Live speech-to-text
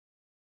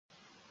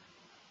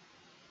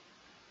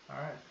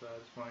Alright, so I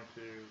just wanted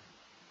to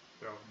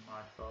throw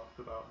my thoughts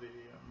about the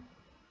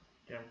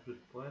game we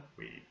just played.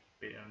 We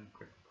beat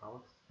Crystal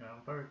Palace.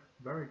 Very,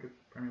 very good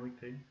Premier League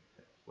team.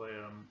 Actually,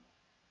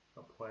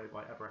 got played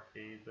by Everett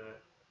either,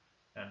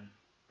 and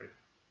they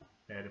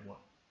made him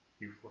look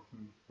useless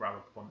and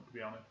rather blunt, to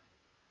be honest.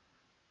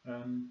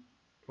 And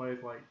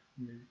players like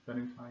the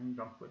new signing,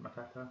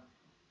 Mateta,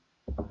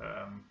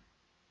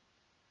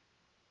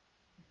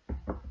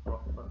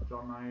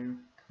 John Mayu,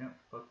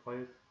 those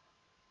players,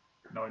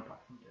 no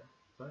impact on the game.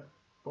 So,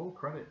 full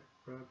credit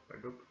for a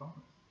good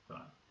performance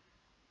tonight.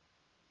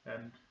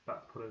 And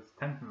that's put us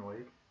 10th in the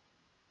league.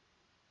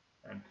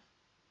 And,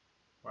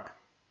 well,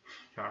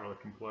 can't really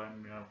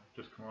complain,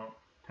 just come up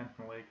 10th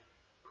in the league.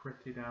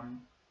 Pretty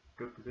damn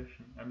good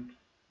position. And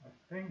I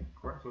think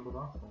we're actually above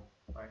Arsenal.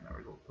 I think that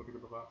result's probably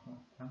above Arsenal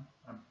 10.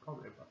 I'm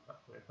positive that's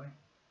actually a thing.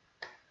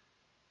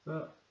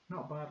 So,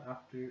 not bad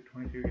after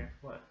 22 games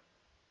played.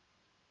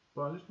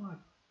 But I just want to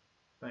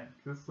think,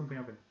 because this is something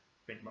I've been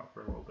thinking about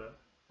for a little bit.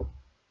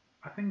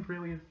 I think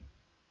really as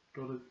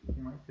good as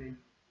you might see.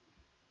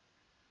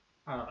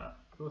 I don't know.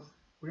 So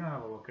we're going to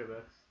have a look at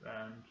this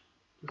and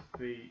just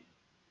see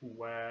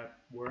where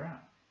we're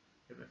at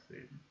in this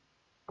season.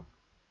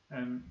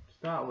 And to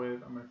start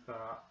with, I'm going to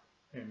start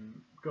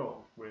in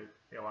goals with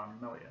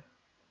Illan Melia.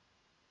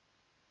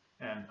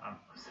 And I'm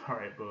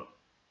sorry, but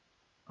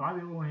am I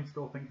the only one who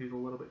still thinks he's a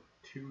little bit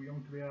too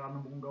young to be our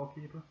number one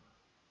goalkeeper?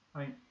 I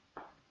mean,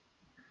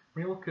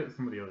 when you look at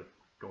some of the other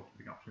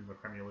goalkeeping options in the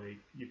Premier League,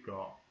 you've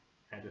got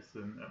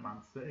Edison at Man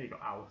City, you've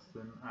got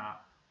Alisson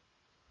at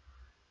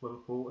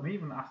Liverpool, and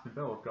even Aston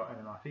Villa have got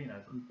Emi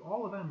Martinez, and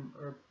all of them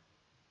are a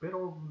bit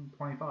older than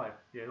 25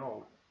 years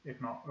old,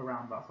 if not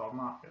around that sort of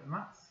market. And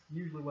that's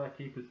usually where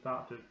keepers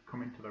start to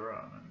come into their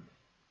own and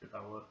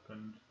develop,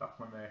 and that's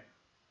when they're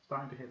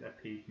starting to hit their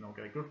peak, and they'll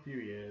get a good few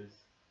years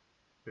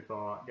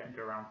before getting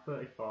to around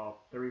 34,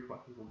 the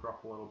reflexes will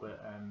drop a little bit,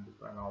 and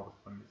then all of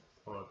a sudden it's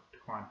a slow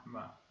decline from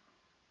there.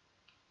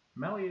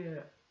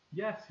 Melia,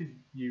 yes, his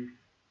youth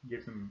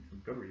gives him some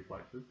good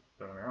reflexes,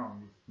 don't get me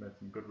wrong, he's made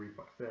some good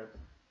reflex saves,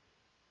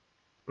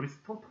 but he's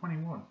still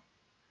 21,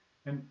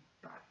 and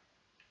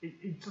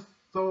it's just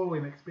so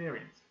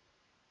inexperienced,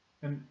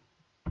 and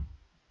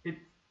it's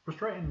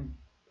frustrating,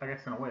 I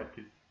guess, in a way,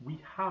 because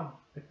we have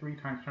a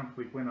 3-time Champions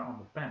League winner on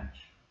the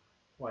bench.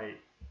 Like,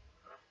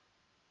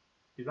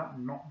 is that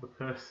not the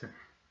person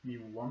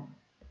you want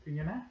in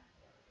your net?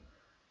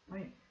 I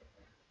mean,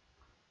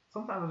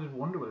 sometimes I just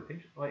wonder with the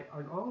team. Like, I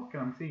look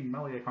and I'm seeing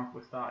Melia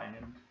constantly starting,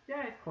 and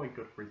yeah, it's probably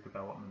good for his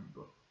development,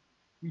 but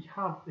we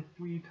have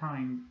a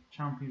 3-time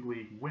Champions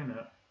League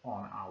winner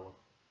on our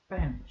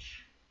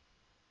bench.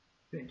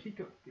 What's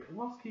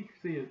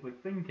Kiko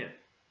like thinking?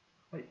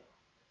 Like,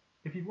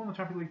 if you've won the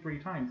Champions League 3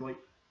 times, like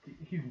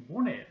he's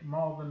won it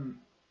more than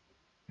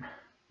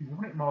Alisson, he's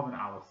won it more than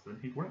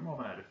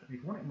Edison,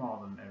 he's won it more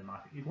than Emi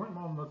Martinez, he's won it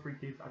more than those 3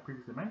 keepers I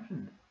previously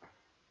mentioned.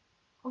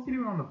 What's he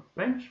doing on the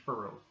bench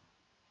for us?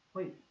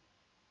 Like,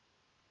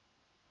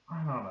 I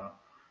don't know.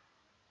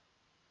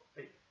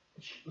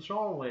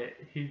 Surely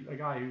he's a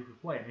guy who's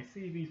playing. His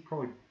CV's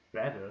probably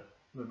better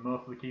than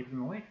most of the keepers in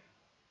the league.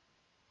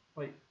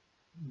 Like,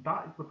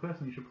 that is the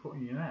person you should put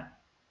in your net.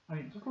 I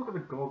mean, just look at the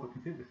goals we've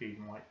conceded this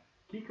season. Like,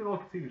 Kiko only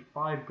conceded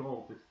 5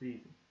 goals this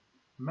season.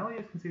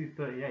 Melia's conceded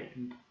 38,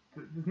 and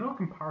there's no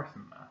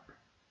comparison there.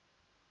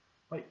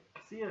 Like,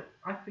 Casilla,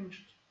 I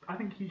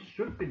think he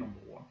should be number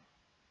 1.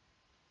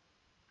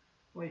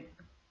 Like,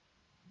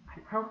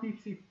 how can you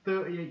see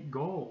 38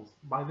 goals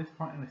by this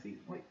point in the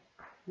season? Like,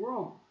 we're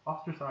all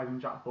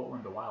ostracising Jack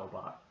Butland a while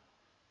back.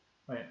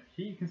 Like,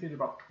 he conceded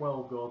about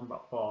 12 goals and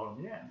about 4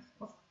 in the end.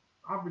 That's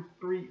average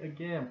 3 a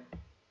game.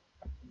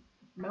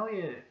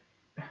 Melia,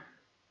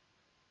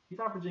 he's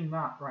averaging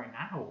that right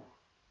now.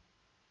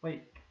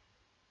 Like,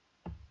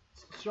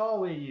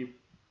 surely you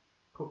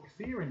put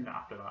Casilla in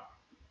after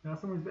that.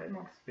 Someone who's a bit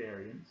more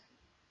experienced.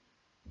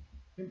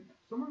 And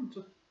someone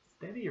just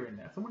steadier in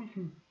there. Someone you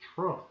can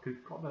trust because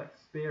he's got that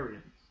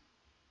experience.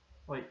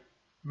 Like,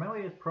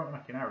 Melia is prone to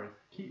making errors.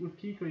 With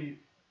Kiko,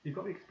 he's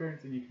got the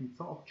experience and you can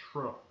sort of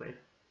trust that if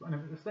a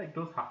mistake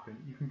does happen,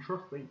 you can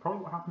trust that it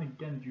probably won't happen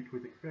again due to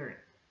his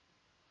experience.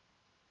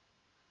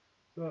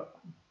 So,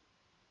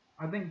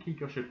 I think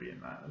Kiko should be in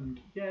that. And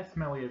yes,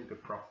 Melia is a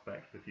good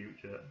prospect for the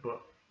future,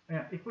 but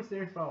if we're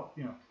serious about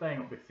staying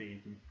up this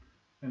season,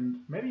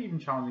 and maybe even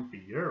challenging for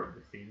Europe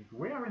this season,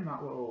 we are in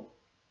that little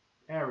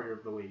area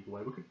of the league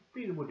where we could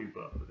feasibly do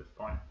both at this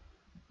point.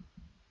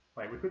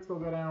 Like, we could still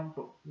go down,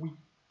 but we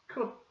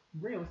could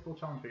really still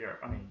challenge for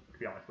Europe. I mean, to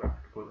be honest, we have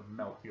to completely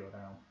melt to go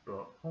down,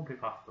 but won't be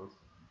past us.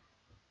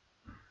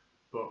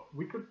 But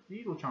we could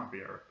easily challenge for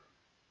Europe.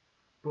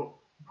 But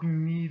we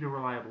need a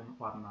reliable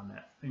lad in our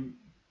nets. And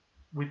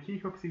with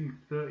Kiko conceding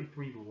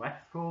 33 less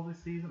goals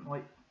this season,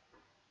 like,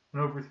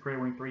 and over his career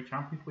winning 3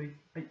 Champions Leagues,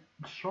 like,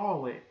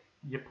 surely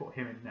you put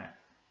him in net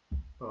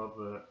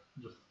over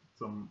just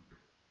some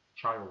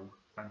child,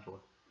 essentially.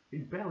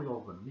 He's barely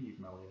older than me,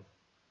 Melia.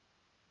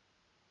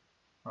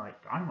 Like,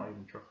 I'm not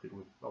even trusted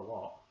with a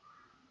lot.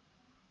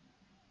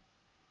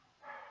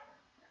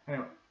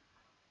 Anyway,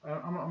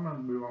 I'm going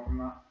to move on from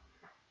that.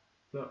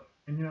 So,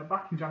 and you know,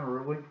 back in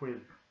January, we were linked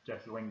with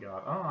Jesse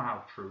Lingard. I don't know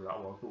how true that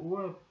was, but we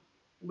were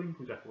linked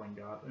with Jesse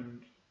Lingard,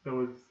 and there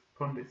was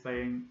pundits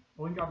saying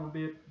Lingard would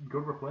be a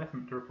good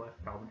replacement to replace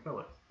Calvin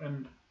Phillips.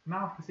 And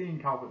now after seeing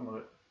Calvin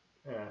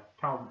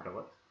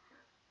Phillips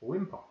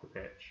limp off the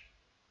pitch,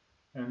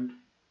 and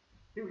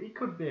it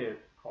could be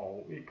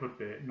it could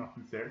be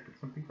nothing serious, but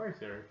something very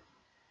serious.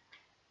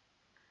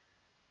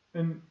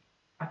 And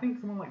I think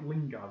someone like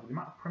Lingard, with the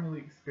amount of Premier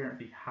League experience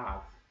he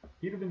has,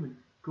 he'd have been a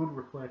good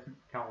replacement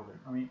for Calvin.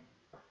 I mean,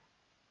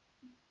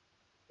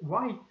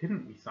 why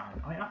didn't we sign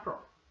him? I mean, after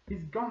all,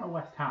 he's gone to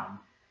West Ham,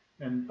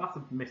 and that's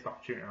a missed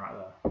opportunity right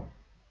there.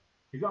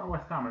 He's gone to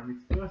West Ham, and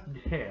his first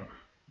game,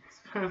 his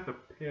first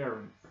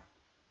appearance,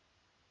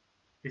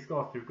 he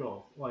scores 2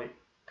 goals. Like,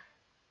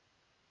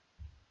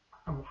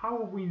 how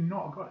have we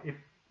not got...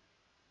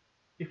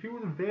 If he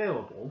was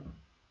available,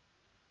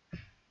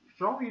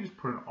 surely you just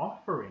put an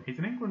offer in. He's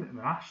an England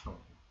international.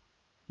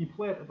 He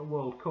played at the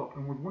World Cup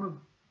and was one of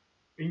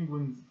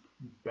England's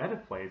better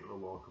players at the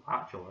World Cup,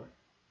 actually.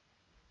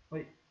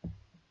 Like,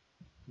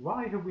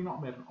 why have we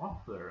not made an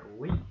offer at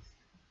least?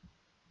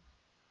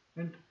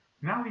 And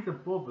now he's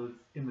above us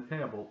in the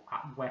table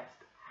at West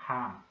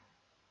Ham.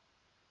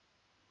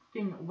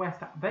 Fucking West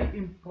Ham. They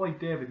employed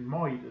David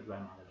Moyes as their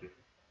manager.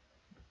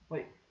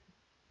 Like,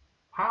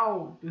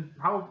 how do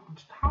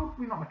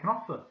we not make an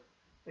offer?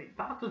 Like,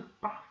 that just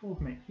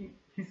baffles me.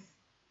 He's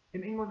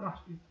in England.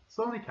 He's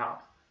so many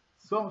caps,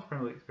 so much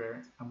Premier League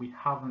experience, and we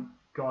haven't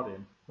got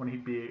him when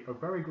he'd be a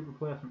very good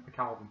replacement for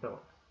Calvin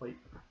Phillips. Like,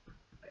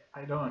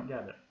 I don't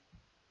get it.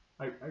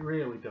 I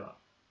really don't.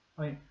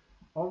 I mean,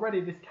 already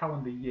this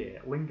calendar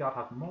year, Lingard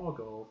has more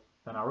goals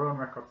than our own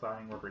record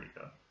signing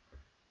Rodrigo.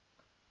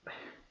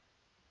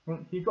 Well,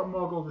 he's got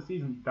more goals this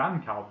season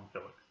than Calvin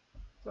Phillips.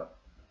 So,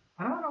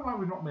 I don't know why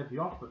we've not made the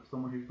offer for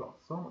someone who's got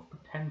so much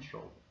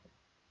potential.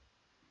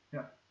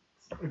 Yeah,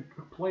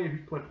 a player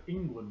who's played for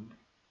England,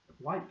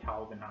 like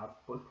Calvin has,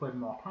 but has played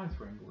more times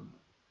for England.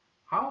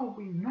 How have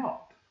we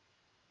not?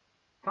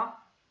 That,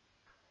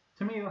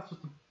 to me, that's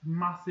just a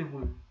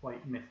massively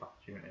missed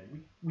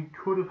opportunity. We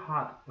could have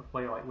had a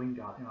player like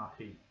Lingard in our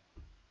team.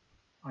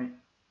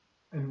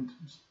 And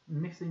just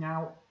missing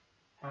out,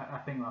 I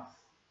think that's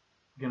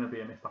going to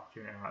be a missed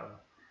opportunity right there.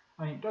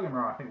 I mean, don't get me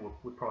wrong, I think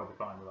we'd probably be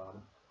fine without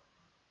him.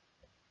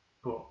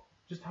 But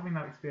just having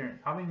that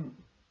experience, having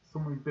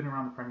someone who's been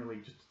around the Premier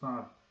League, just to sort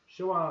of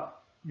show our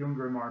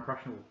younger and more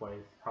impressionable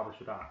players how they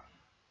should act.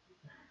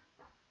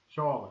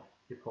 Surely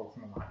you pull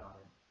someone like that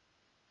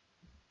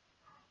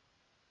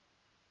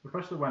in.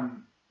 Especially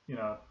when, you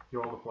know,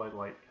 your older players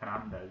like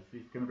Hernandez,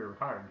 he's going to be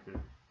retiring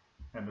soon.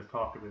 And there's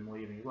talk of him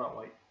leaving as well.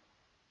 Like,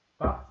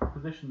 that's a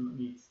position that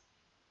needs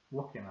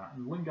looking at,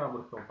 and Lingard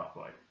would have filled that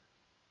void.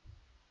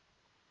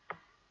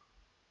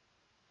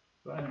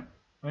 But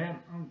anyway,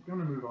 I'm going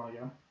to move on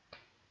again.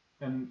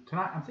 And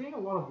tonight, I'm seeing a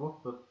lot of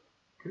love for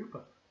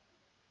Cooper.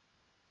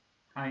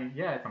 I mean,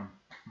 yeah, it's a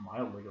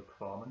mildly good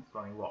performance.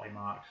 I mean, what he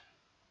marked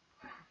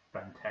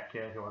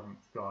Benteke, who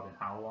hasn't scored in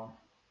how long,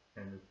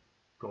 and his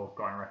goal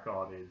scoring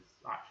record is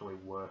actually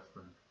worse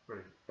than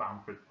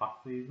Bamford's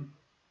last season.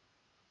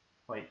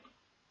 Like,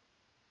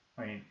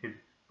 I mean, his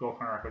goal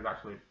scoring record is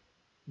actually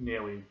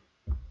nearly...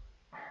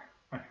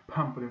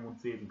 Bamford in one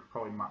season could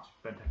probably match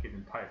Benteke's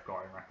entire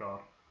scoring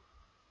record.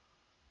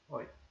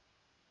 Like,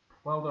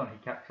 well done, he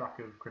kept track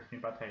of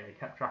Christian Benteke, he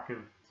kept track of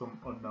some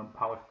unknown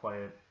Palace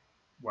player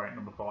wearing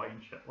number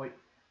 14 shirt. Like,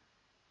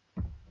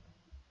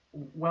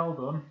 well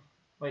done.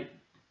 Like,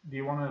 do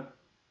you want to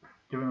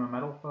give him a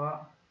medal for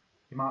that?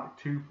 He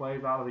marked 2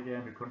 players out of the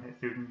game who couldn't hit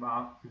Susan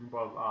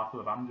Boyle's arse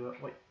with a banjo.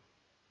 Like,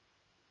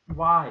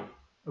 why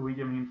are we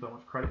giving him so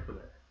much credit for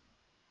this?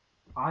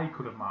 I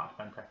could have marked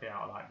Benteke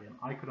out of that game.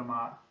 I could have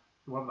marked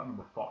whoever that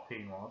number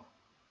 14 was,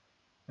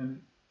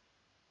 and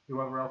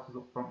whoever else was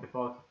up front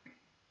before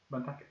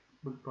Benteke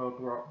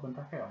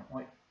on.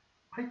 Like,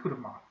 I could have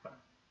marked them.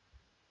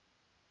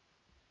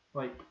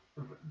 Like,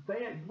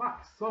 they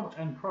lack so much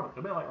end product,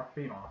 a bit like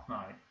Rafinha last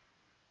night,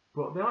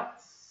 but they lack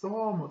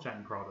so much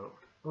end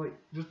product, like,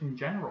 just in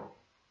general.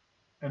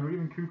 And we're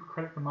giving Cooper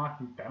credit for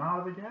marking them out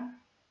of the game?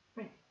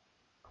 I mean,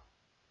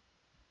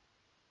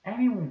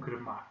 anyone could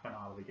have marked them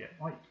out of the game.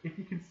 Like, if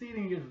you're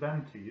conceding against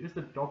them two, you're just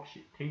a dog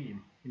shit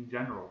team in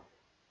general.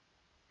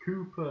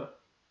 Cooper,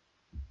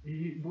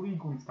 he's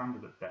League One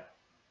standard at best.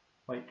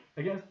 Like,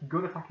 against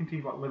good attacking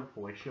teams like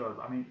Liverpool, he shows.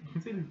 I mean, you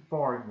conceded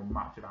 4 in one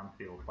match at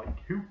Anfield. Like,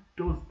 who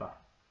does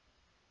that?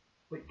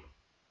 Like,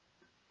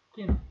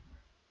 fucking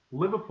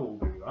Liverpool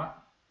do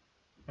that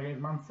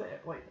against Man City.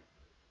 Like,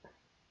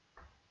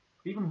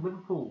 even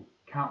Liverpool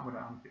can't win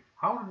at Anfield.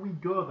 How did we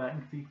go there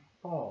and concede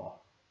 4?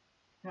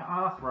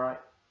 Yeah, that's right,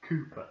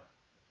 Cooper.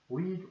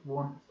 League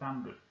One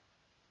standard.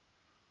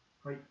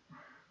 Like,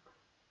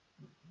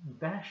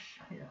 they're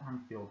shite at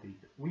Anfield.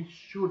 We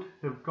should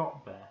have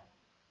got there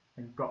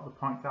and got the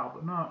points out,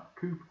 but no,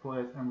 Cooper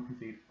plays and we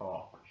concede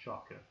 4.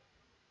 Shocker.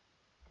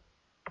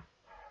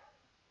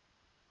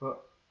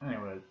 But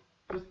anyways,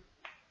 just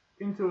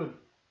into a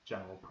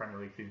general Premier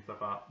League season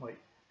stuff. Like,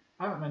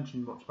 I haven't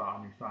mentioned much about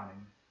our new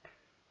signing,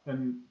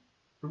 And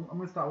I'm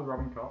going to start with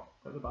Robin Koch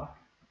at the back.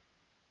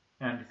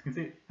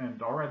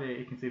 And already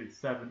he conceded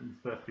 7 in his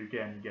first 2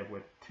 games. He gave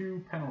away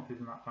 2 penalties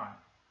in that time.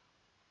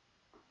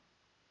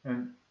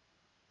 And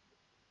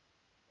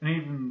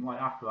even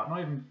like after that, not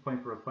even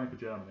playing for us, playing for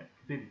Germany,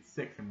 conceded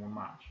 6 in 1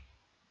 match.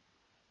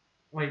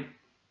 Like,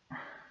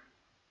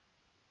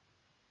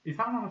 is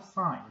that not a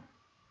sign?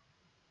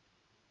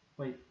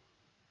 Like,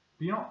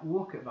 do you not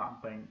look at that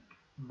and think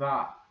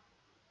that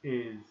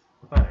is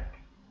pathetic?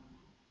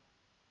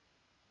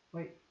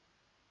 Like,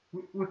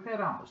 we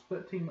paid out much?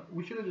 13.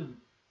 We should have just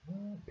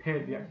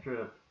paid the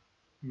extra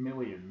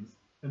millions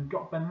and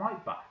got Ben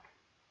White back.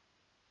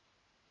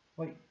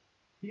 Like,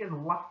 he gets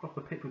laughed off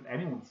the pitch with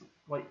anyone.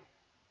 Like,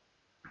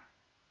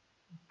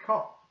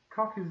 Koch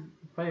has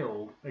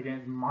failed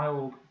against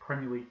mild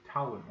Premier League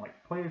talent,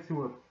 like players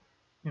who are,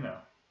 you know,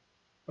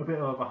 a bit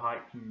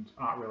overhyped and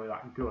aren't really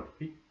that good.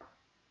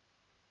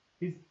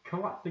 He's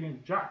collapsed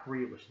against Jack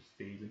Grealish this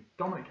season,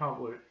 Dominic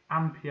Calvert-Lewin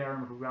and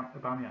Pierre-Emerick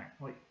Aubameyang.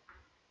 Like,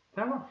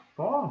 they're not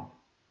form.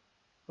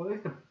 Well, at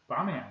least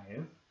Aubameyang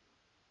is.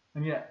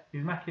 And yet,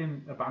 he's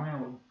making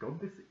Aubameyang look good.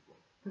 This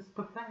is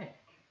pathetic.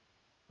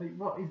 Like,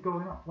 what is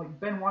going on? Like,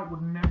 Ben White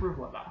would never have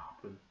let that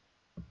happen.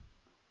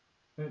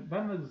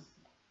 Then there's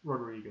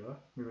Rodrigo,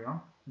 moving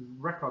on. His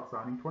record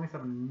signing,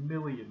 27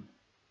 million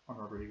on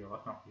Rodrigo,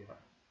 let's not forget.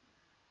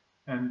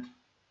 And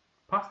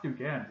past 2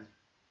 games,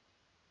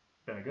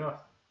 has been a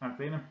ghost. I haven't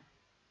seen him.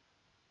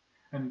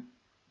 And,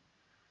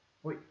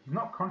 wait, he's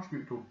not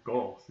contributed to a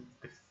goal since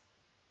this.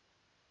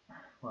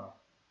 Well,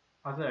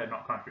 I say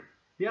not contribute.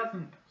 He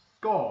hasn't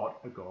scored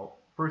a goal.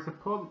 For a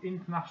supposed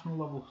international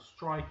level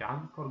striker,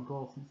 hasn't scored a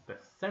goal since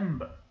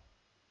December.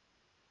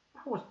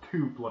 That was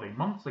 2 bloody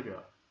months ago.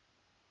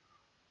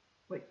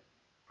 Like,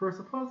 for a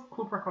supposed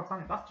club record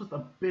signing, that's just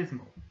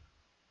abysmal.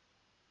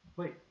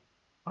 Like,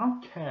 I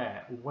don't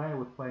care where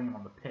we're playing him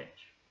on the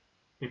pitch.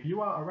 If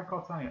you are a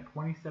record signing at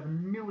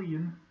 27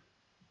 million,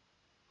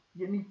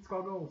 you need to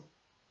score goals.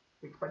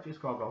 We expect you to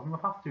score goals. In the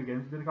past 2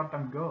 games, he's been a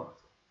goddamn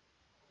ghost.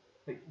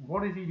 Like,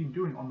 what is he even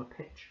doing on the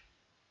pitch?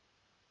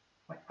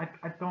 Like,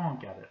 I don't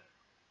get it.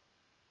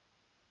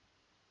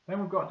 Then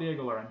we've got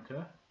Diego Llorente,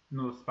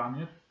 another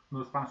Spaniard,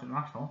 another Spanish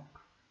international.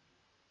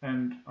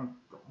 And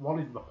what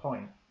is the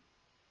point?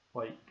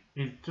 Like,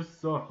 he's just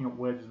soaking up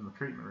wages in the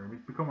treatment room.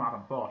 He's become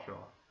Adam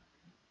Forshaw.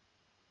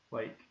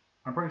 Like,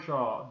 I'm pretty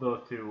sure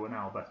those 2 are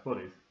now best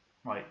buddies.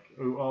 Like,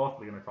 who else are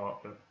they going to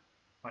talk to?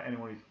 Like,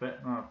 anyone who's fit?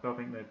 No, I don't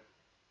think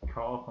they've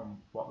caught up on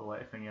what the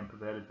latest thing Ian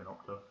Pervader's been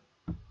up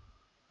to.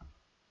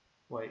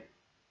 Like,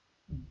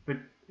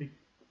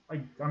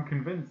 I'm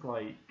convinced,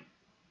 like,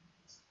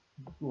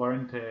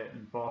 Llorente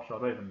and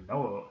Forshaw don't even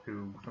know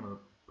who some of the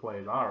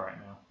players are right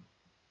now.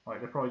 Like,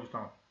 they're probably just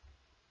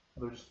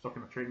they're just stuck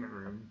in the treatment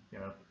room, you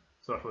know,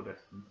 social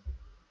distance.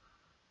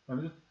 And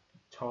they're just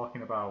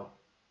talking about,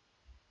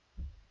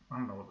 I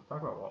don't know what to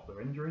talk about, what, their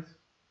injuries?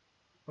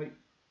 Like,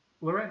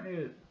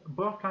 Llorente,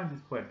 both times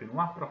he's played, been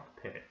laughed off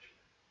the pitch.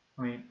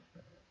 I mean,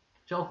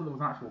 Chelsea, there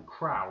was an actual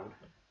crowd,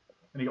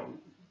 and he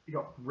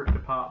got ripped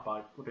apart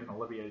by flipping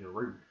Olivier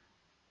Giroud.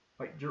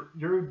 Like,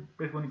 Giroud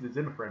basically needs a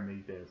Zimmer frame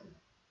these days.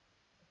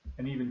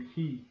 And even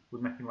he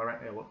was making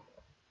Llorente look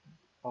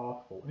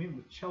awful. And even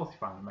the Chelsea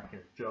fans are making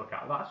a joke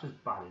out of it. That's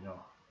just bad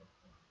enough.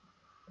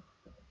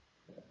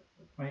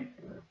 I mean,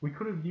 we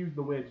could have used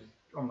the wages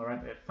on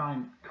Llorente to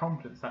sign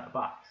competent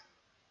centre-backs.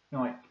 You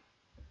know, like,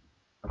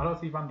 I don't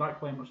see Van Dijk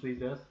playing much these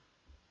days.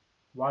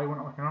 Why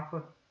wouldn't I make an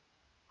offer?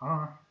 I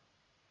don't know.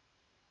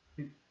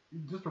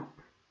 Just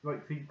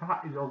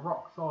that is a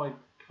rock-solid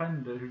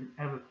defender who's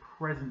ever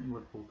present in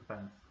Liverpool's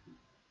defence.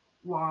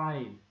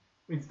 Why?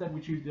 Instead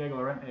we choose Diego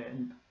Llorente,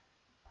 and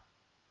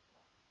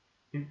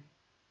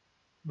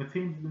the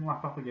teams he's been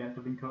laughed off against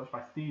have been coached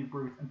by Steve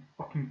Bruce and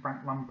fucking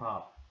Frank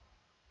Lampard.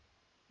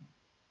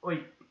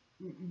 Like,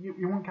 you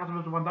wouldn't catch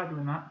Virgil van Dijk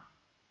doing that.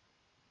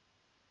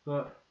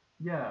 But,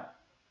 yeah,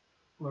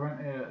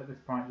 Llorente at this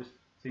point just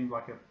seems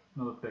like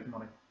another big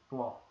money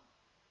flop.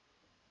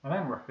 And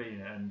then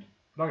Rafinha, and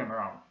don't get me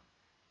wrong,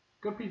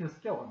 good piece of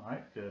skill,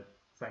 right, to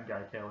send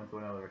Gary Cahill into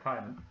another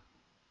retirement.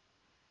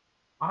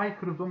 I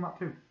could have done that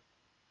too.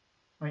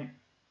 I mean,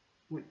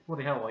 what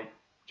the hell, like,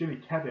 Jimmy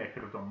Kebe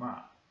could have done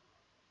that.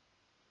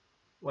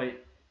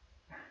 Like,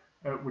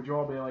 would you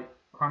all be, like,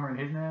 clamouring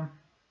his name?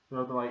 Would you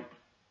all be, like,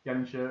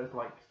 getting shirts,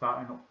 like,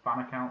 starting up fan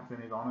accounts in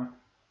his honour?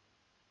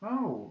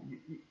 No.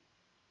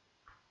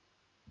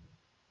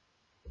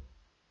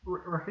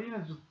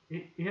 Rafinha's just,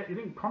 he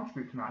didn't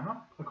contribute tonight.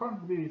 Not,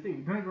 according to the BBC, he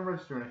didn't even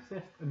register an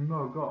assist and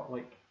no goal.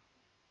 Like,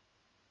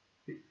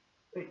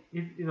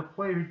 he's a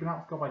player who's been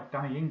outscored by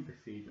Danny Ings this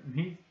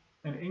season,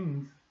 and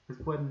Ings has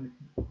played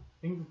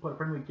a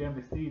Premier League game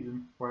this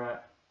season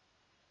where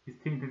his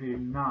team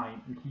conceded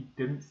 9 and he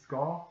didn't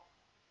score.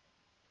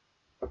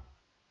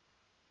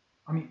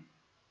 I mean,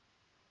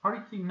 how do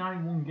you see 9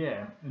 in one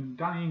game and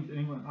Danny Ings and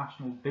England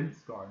national didn't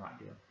score in that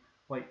game?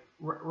 Like,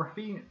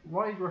 Rafinha,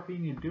 what is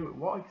Rafinha doing?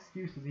 What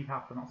excuse does he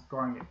have for not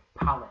scoring at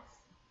Palace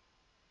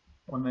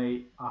when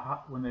they've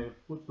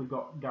literally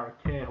got Gary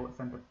Cahill at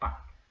centre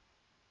back?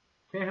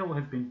 Cahill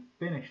has been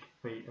finished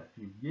for a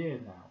few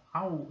years now.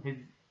 How has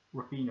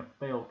Rafinha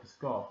failed to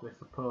score for this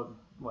supposed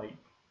like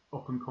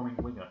up and coming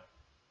winger?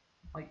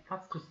 Like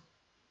that's just.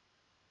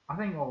 I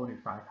think all the new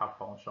signings have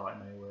fallen short in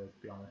many ways.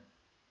 To be honest,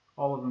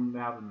 all of them they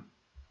haven't.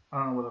 I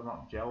don't know whether they've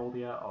not gelled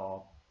yet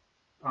or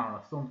I don't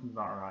know something's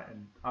not right,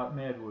 and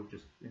maybe we've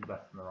just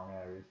invested in the wrong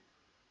areas.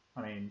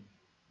 I mean,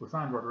 we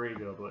signed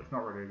Rodrigo, but it's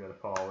not Rodrigo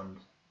at all, and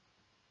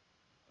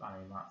I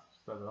mean that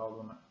says it all,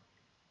 doesn't it?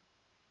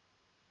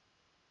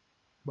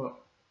 But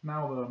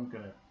now that I'm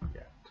gonna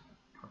get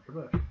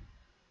controversial.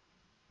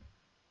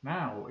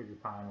 Now is the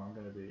time when I'm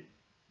going to be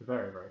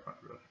very, very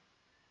controversial.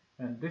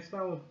 And this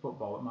style of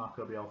football that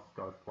Marco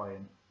Bielsa is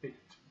playing,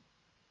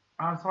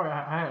 I'm sorry,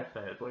 I hate to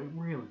say it, but it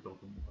really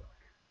doesn't work.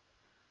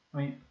 I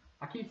mean,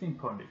 I keep seeing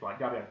pundits like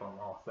Gabriel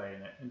Bonlaw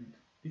saying it, and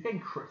he's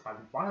getting criticised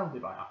wildly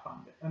by our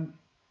fan base. And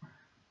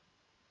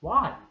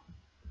why?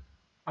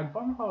 Like,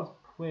 Bonlaw's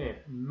played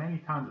many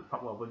times at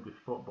top level English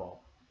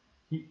football.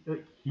 He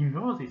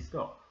knows his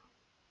stuff.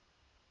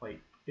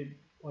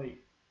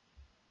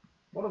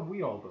 What have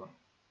we all done?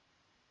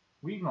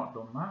 We've not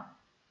done that.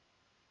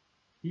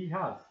 He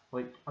has.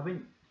 I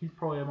think he's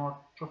probably a more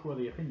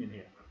trustworthy opinion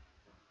here.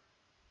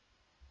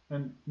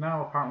 And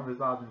now apparently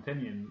this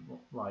Argentinian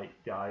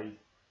guys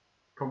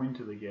come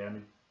into the game.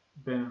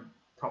 He's been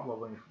top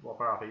level English football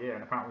for half a year,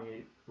 and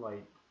apparently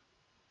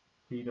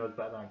he does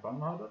better than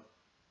Bonlaw does.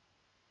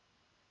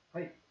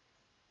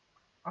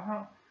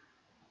 I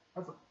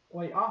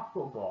don't. Our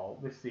football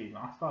this season,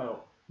 our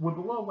style, we're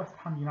below West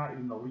Ham United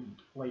in the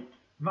league. And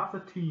that's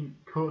a team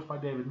coached by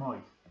David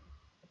Moyes.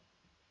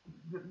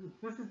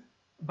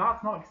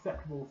 That's not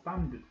acceptable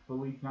standard for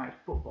Leeds United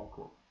Football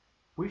Club.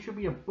 We should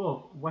be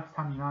above West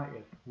Ham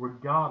United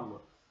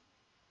regardless.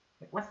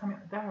 West Ham,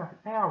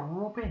 they are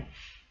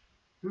rubbish.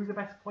 Who's the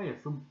best player?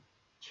 Some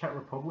Czech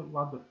Republic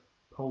lad that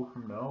pulled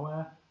from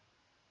nowhere.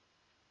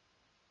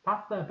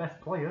 That's their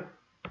best player.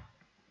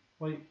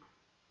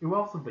 Who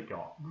else have they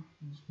got?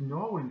 Just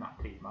no one in that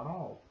team at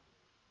all.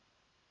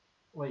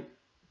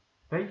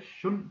 They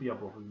shouldn't be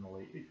above us in the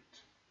league.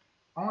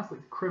 Honestly,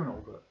 it's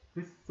criminal that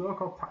this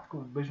so-called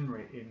tactical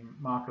visionary in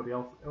Marco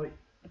Bielsa,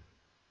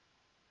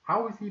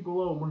 how is he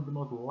below one of the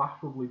most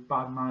laughably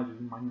bad managers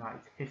in Man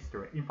United's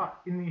history? In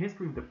fact, in the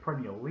history of the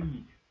Premier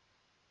League.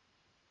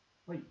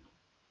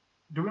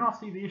 Do we not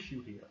see the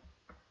issue here?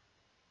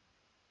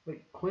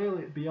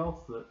 Clearly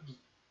Bielsa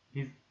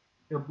he's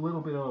a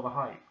little bit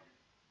overhyped.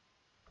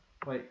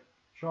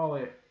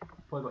 Surely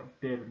players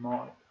like David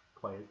Moyes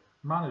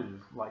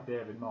managers like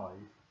David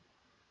Moyes,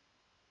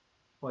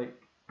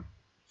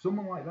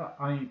 someone like that.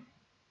 I mean,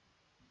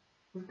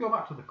 let's go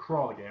back to the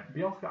Crawley game.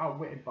 Bielsa got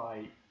outwitted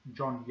by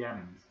John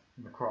Yems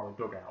in the Crawley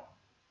dugout.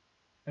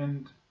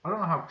 And I don't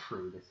know how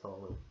true this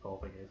whole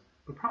thing is,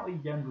 but apparently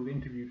Yems was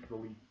interviewed for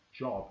the league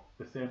job,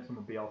 the same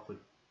summer Bielsa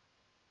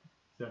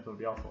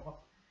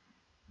lost.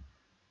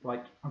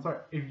 I'm sorry,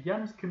 if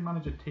Yems can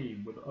manage a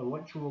team with a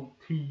literal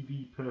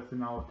TV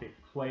personality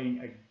playing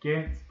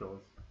against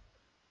us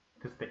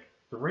to stick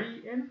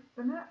 3 in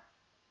the net,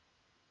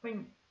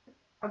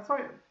 I'm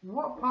sorry,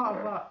 what part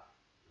of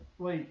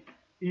that,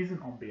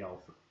 isn't on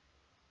Bielsa?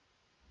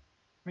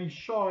 I mean,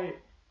 sure,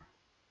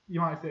 you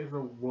might say it's a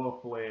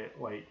woefully,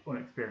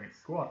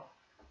 unexperienced squad.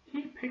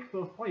 He picked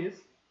those players.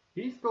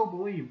 He still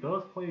believed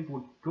those players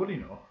were good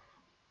enough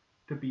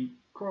to beat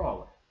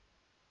Crawley.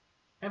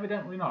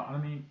 Evidently not. And I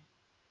mean,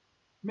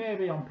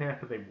 maybe on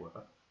paper they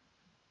were.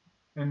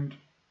 And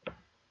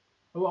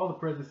a lot of the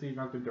praise this season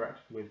has been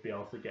directed with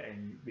Bielsa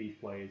getting these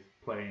players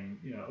playing,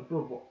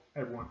 above what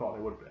everyone thought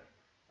they would be.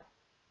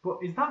 But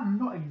is that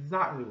not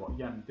exactly what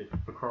Yems did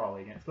for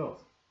Crawley against us?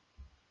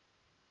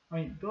 I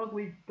mean, those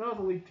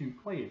are League 2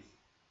 players.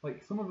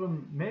 Some of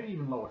them maybe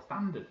even lower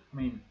standard. I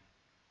mean,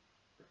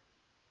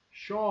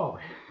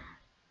 surely,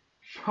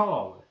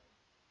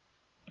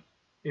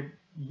 if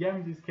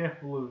Yems is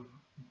capable of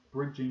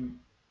bridging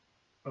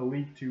a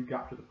League 2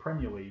 gap to the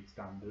Premier League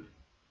standard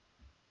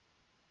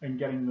and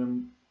getting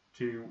them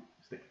to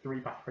stick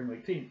 3 past the Premier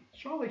League team,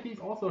 surely he's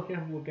also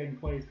capable of getting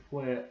players to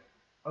play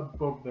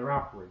above their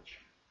average.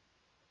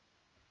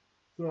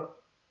 So,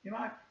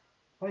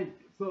 so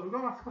we've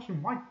got to ask the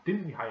question, why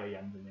didn't we hire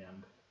Yems in the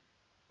end?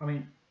 I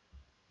mean,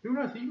 who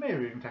knows, he may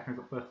have even taken us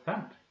at first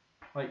attempt.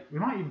 We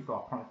might even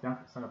start pointing down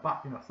to centre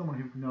back, someone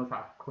who knows how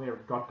to clear a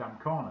goddamn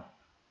corner.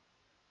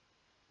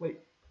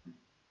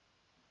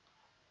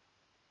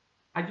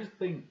 I just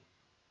think,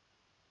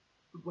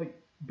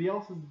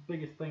 Bielsa's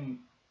biggest thing,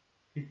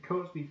 he's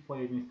coached these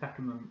players and he's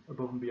taken them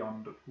above and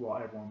beyond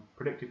what everyone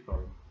predicted for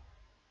him.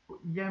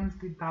 But Yems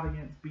did that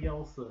against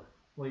Bielsa.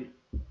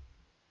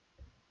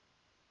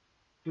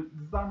 Does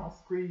that not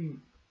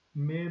scream,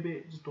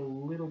 maybe, just a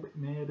little bit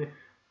maybe,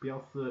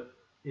 Bielsa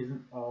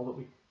isn't all that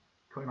we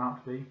cut him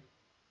out to be?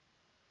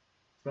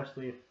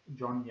 Especially if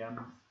John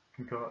Yems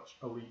can coach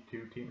a League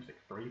 2 team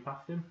with 6-3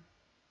 past him.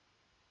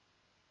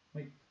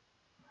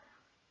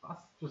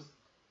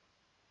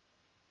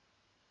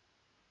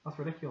 That's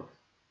ridiculous.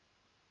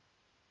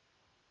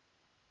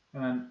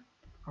 And then,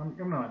 I'm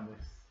going to end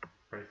this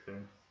pretty soon,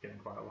 it's getting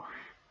quite long.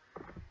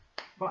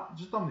 But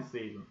just on this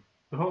season,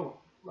 the whole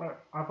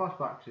I flash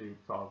back to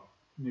sort of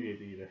New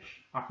Year's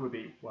Eve-ish after we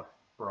beat West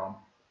Brom,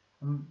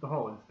 and the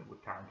whole incident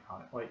with Karen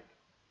Carney. Like,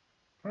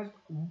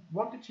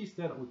 what did she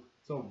say that was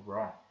so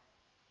wrong?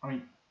 I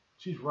mean,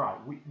 she's right.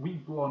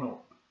 We've blown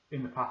up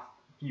in the past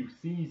few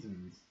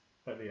seasons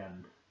at the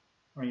end.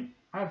 I mean,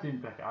 I've seen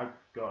Becca. I've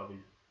got these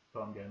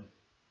home games.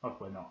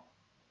 Obviously not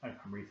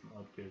anytime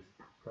recently because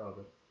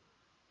COVID.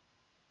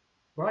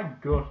 But I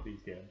go to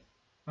these games,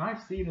 and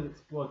I've seen it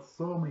explode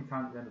so many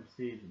times at the end of the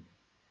season.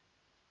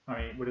 I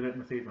mean, we did it in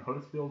the season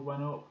Huddersfield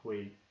went up,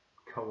 we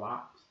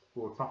collapsed,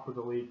 we were top of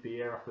the league the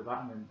year after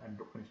that, and then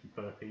ended up finishing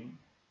 13th.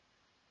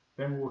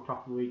 Then we were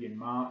top of the league in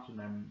March, and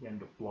then we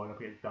ended up blowing up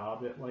against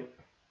Derby. Like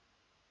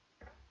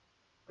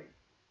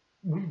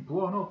we've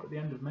blown up at the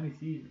end of many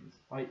seasons.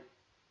 I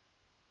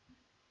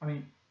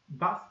mean,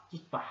 that's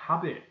just the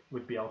habit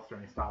with Bielsa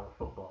and his style of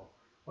football.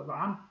 Like,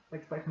 I'm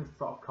expecting us to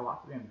sort of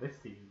collapse at the end of this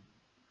season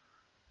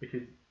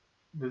because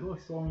there's only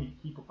so many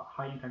people that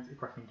high intensity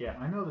pressing game.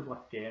 I know there's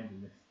less games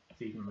in this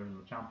season than in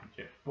the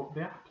Championship, but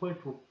they have to play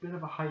to a bit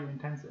of a higher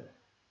intensity.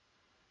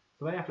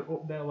 So they have to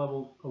up their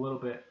level a little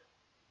bit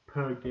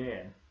per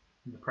game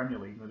in the Premier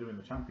League than they do in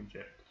the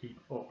Championship to keep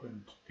up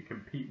and to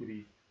compete with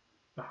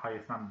the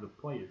higher standard of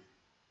players.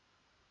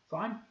 So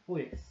I'm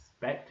fully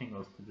expecting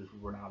us to just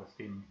run out of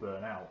steam and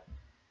burn out.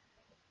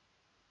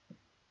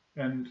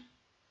 And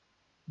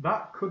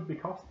that could be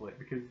costly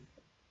because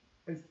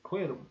it's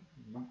clear that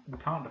we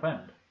can't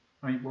defend.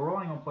 I mean, we're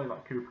relying on players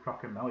like Cooper,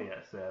 Cock and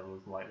Melliot to save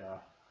us like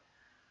that.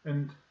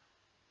 And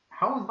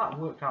how has that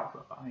worked out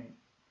so far? I mean,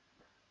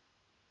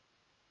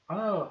 I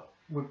know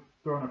we've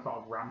thrown a sort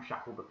of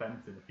ramshackle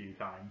defence in a few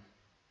times,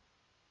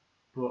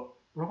 but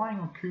relying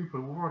on Cooper,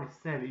 we've already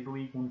said he's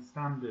League One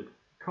standard.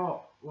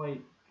 Caught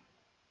like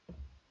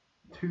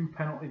 2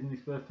 penalties in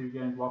his first 2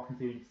 games while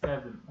conceding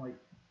 7,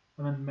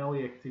 and then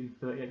Melliot conceding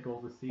 38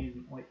 goals this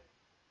season.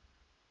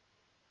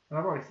 And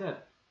I've already said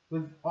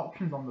there's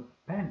options on the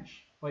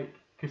bench, like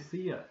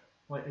Casilla,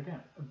 again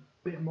a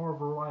bit more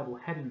of a reliable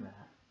head in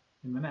there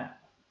in the net.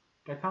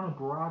 Gaetano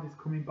Brad is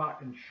coming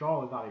back, and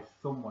surely that is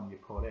someone you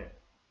put in.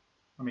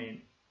 I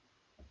mean,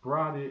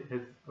 Brad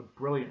has a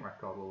brilliant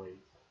record with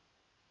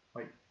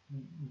Leeds.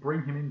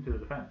 Bring him into the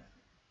defence.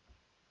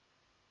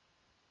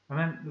 And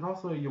then there's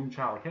also a young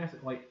Charlie Casey.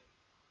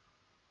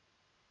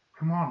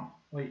 Come on,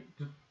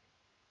 just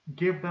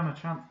give them a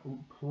chance.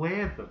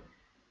 Play them.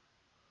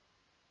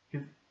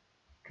 Because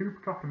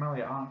Cooper, Cock and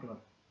Melliot aren't going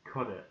to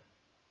cut it.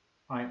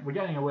 We're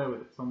getting away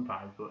with it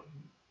sometimes, but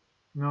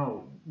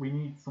no, we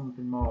need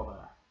something more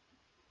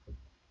there.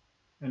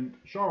 And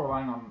sure,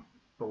 relying on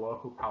the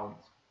local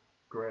talents,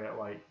 great,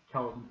 like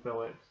Kelvin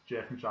Phillips,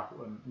 Jason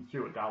Shackleton, and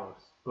Stuart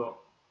Dallas, but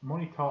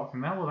money talks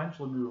and they'll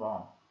eventually move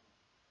on.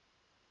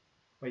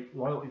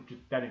 Loyalty's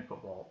just dead in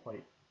football.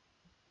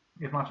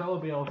 If Marcelo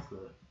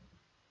Bielsa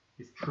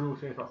is truly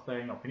serious about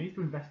staying up, he needs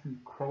to invest in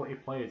quality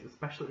players,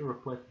 especially to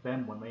replace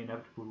them when they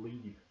inevitably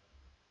leave.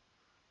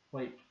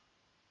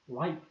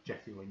 Like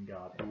Jesse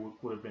Lingard, who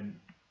would have been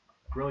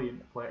a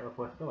brilliant player to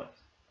replace Phillips.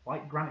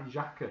 Like Granit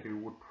Xhaka, who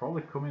would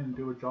probably come in and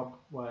do a job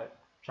where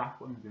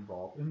Shackleton's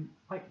involved. And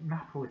like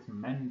Napolis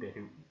Mendy,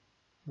 who,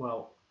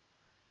 well,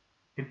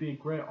 he'd be a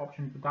great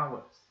option for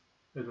Dallas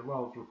as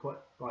well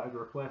as a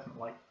replacement.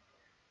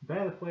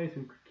 They're the players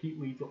who could keep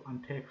Leeds up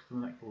and take us to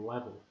the next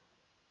level.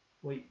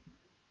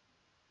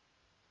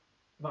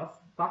 That's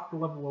the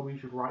level where we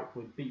should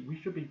rightfully be. We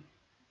should be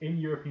in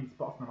European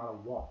spots no matter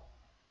what.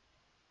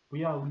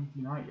 We are Leeds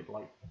United.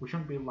 We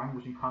shouldn't be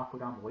languishing halfway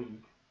down the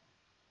league.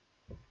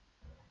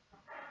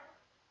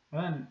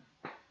 And then,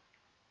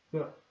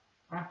 so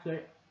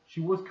actually,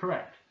 she was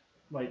correct.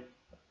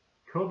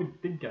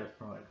 COVID did get us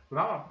promoted.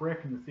 Without that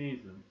break in the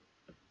season,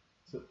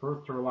 so for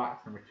us to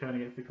relax and return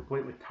against the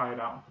completely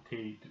tired out and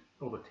fatigued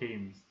other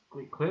teams,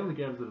 it clearly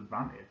gave us an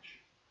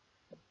advantage.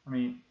 I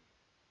mean,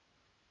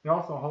 it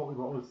also halted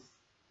what was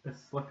a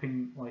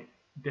slipping,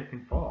 dip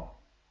in form.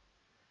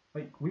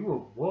 We were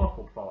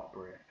woeful before that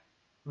break.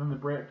 And then the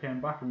break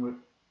came back and we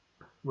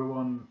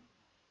won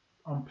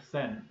on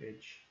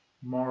percentage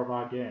more of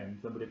our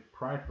games than we did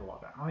prior to the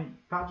lockdown. I mean,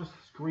 that just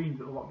screams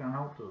that the lockdown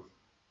helped us.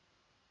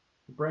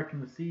 The break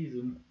in the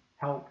season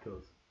helped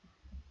us.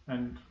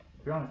 And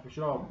to be honest, we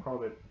should all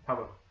probably have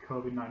a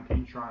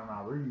COVID-19 shrine in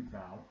our rooms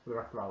now for the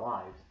rest of our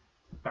lives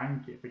to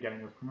thank it for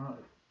getting us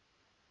promoted.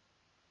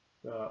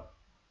 So,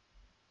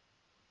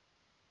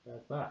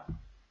 there's that.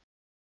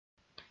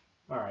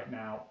 Alright,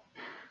 now,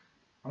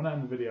 I'm going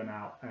to end the video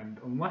now, and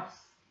unless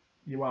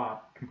you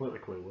are completely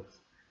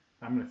clueless,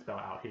 I'm going to spell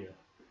it out here.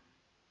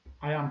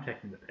 I am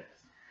taking the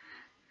piss.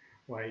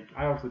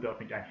 I obviously don't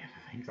think any of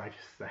the things I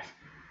just said.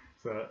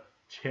 So,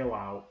 chill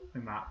out,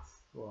 and that's,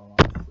 well,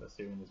 I'm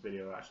assuming this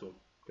video actually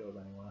goes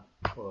anywhere,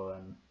 other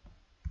than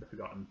the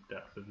forgotten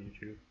depths of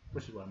YouTube,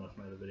 which is where most of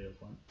my other videos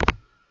went.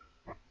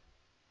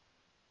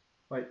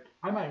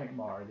 I might make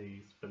more of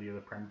these for the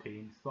other Prem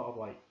teams,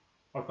 obviously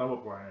I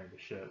won't wear any of the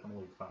shirts, I'm a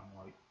Leeds fan,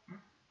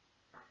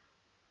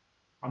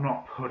 I'm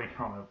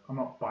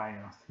not buying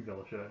an Aston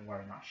Villa shirt and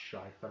wearing that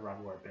shite, I'd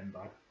rather wear a bin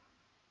bag.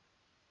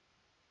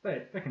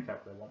 they can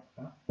take what they want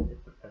from that. If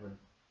everyone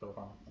still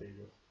finds it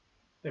serious,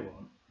 they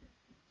won't.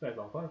 So it's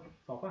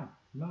all fine.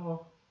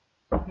 No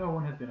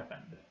one has been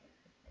offended.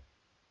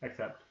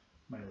 Except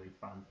many Leeds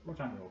fans, which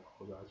I'm going to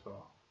apologise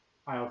for.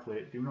 I also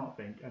do not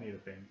think any of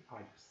the things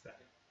I just said.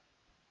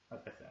 As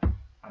I said,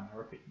 I'm now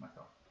repeating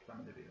myself because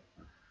I'm an idiot.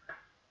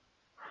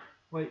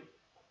 Like,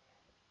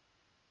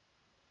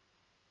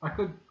 I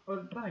could,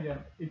 then again,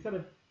 instead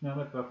of,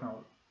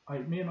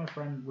 me and my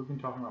friend, we've been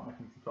talking about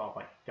making some sort of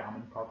like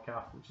gammon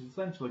podcast, which is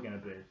essentially going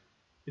to be,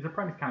 it's a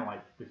premise kind of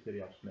like this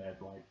video I just made,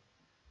 like,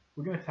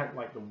 we're going to take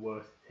like the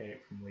worst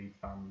takes from Leeds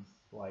fans,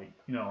 like,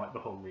 like the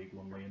whole League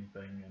One Liam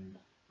thing and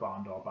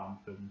Barn Door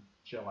Bamford and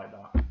shit like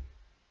that.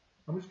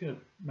 I'm just going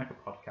to make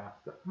a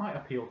podcast that might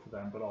appeal to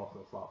them, but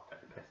also sort of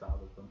take the piss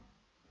out of them.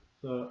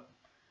 So,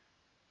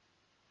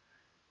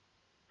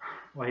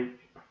 like,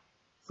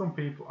 some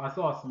people, I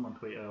saw someone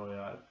tweet earlier,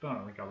 I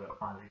don't think I'll be able to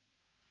find it.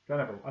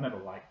 I never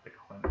liked the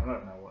comment, I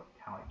don't know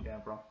how it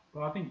came from,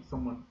 but I think I saw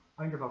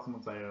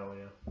someone say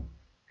earlier,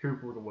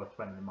 Cooper was the worst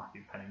friend than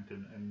Matthew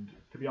Pennington, and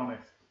to be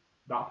honest,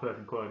 that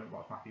person couldn't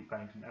watch Matthew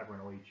Pennington ever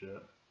in a Leeds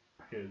shirt,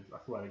 because I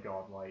swear to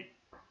God, like,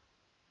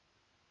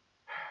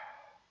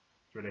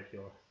 it's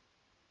ridiculous.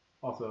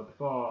 Also,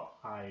 before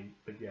I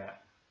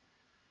forget,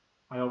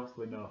 I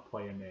obviously know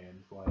player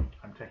names, like,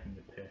 I'm taking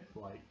the piss,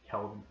 like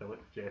Kelvin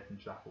Phillips, Jason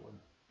Shackleton.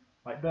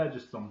 Like, they're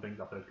just some things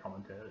I've heard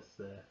commentators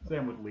say.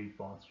 Same with Leeds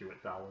born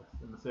Stuart Dallas,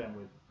 and the same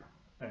with,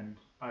 and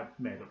I've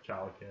made up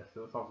Charlie Case,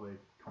 so it's obviously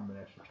a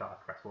combination of Charlie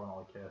Cresswell and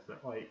Ollie Case.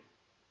 Like,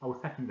 I was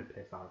taking the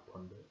piss out of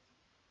pundits,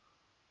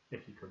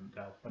 if you couldn't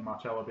tell. And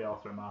Marcelo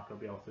Bielsa and Marco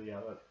Bielsa,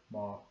 yeah, that's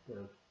more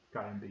the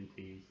Sky and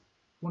BT's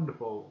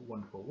wonderful,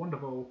 wonderful,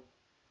 wonderful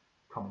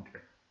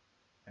commentary.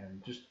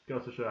 And just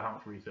goes to show how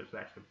much research they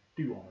actually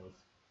do on us.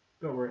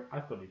 Don't worry,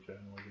 I studied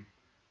journalism.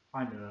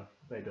 I know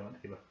they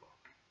don't give a fuck.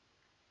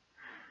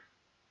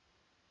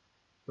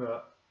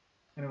 But,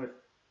 anyways,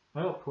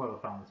 I hope whoever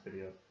found this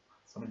video had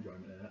some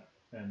enjoyment in it.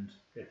 And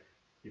if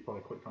you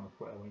probably clicked on the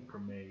Twitter link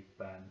from me,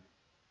 then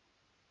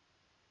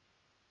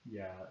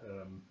yeah,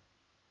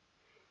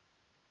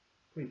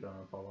 please don't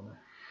unfollow me.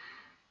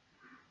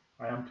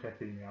 I am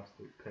taking the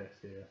absolute piss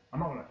here. I'm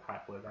not going to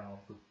title it down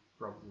for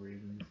obvious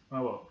reasons. I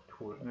will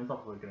tweet, and it's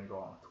obviously going to go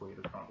on a tweet.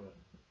 It's not going to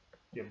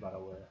give that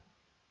away.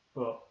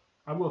 But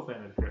I will say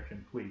in the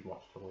description, please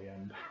watch till the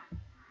end.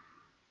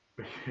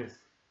 Because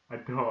I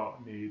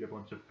don't need a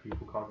bunch of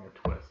people causing a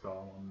Twitter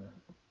storm on me.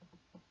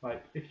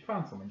 Like, if you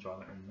found some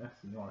enjoyment in this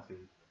and you want to see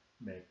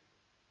me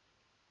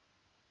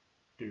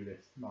do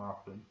this more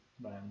often,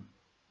 then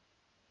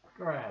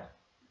go ahead.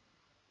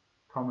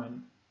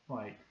 Comment,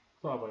 like,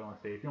 sort of what you want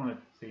to see. If you want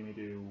to see me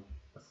do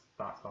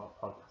that sort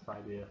of podcast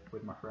idea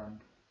with my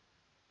friend,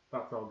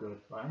 that's all good.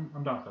 Like,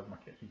 I'm downstairs in my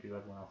kitchen because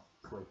everyone else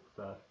sleeps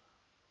upstairs.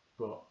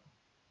 But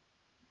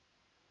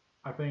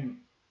I think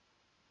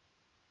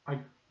I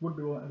would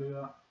be willing to do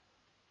that,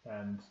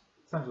 and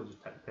essentially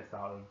just take the piss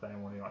out of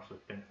anyone who actually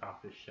thinks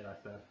half this shit I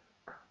said.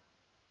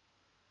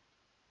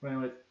 But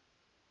anyways,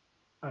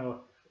 I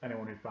hope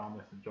anyone who found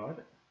this enjoyed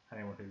it.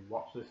 Anyone who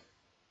watched this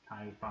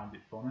kind of finds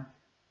it funny.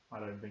 I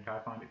don't think I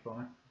find it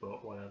funny,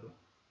 but whatever.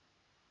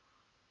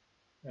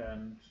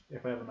 And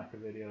if I ever make a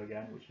video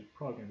again, which is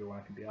probably going to be when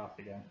I can be asked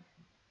again,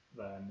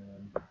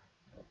 then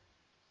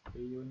see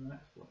you in the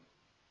next one.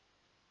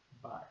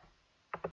 Bye.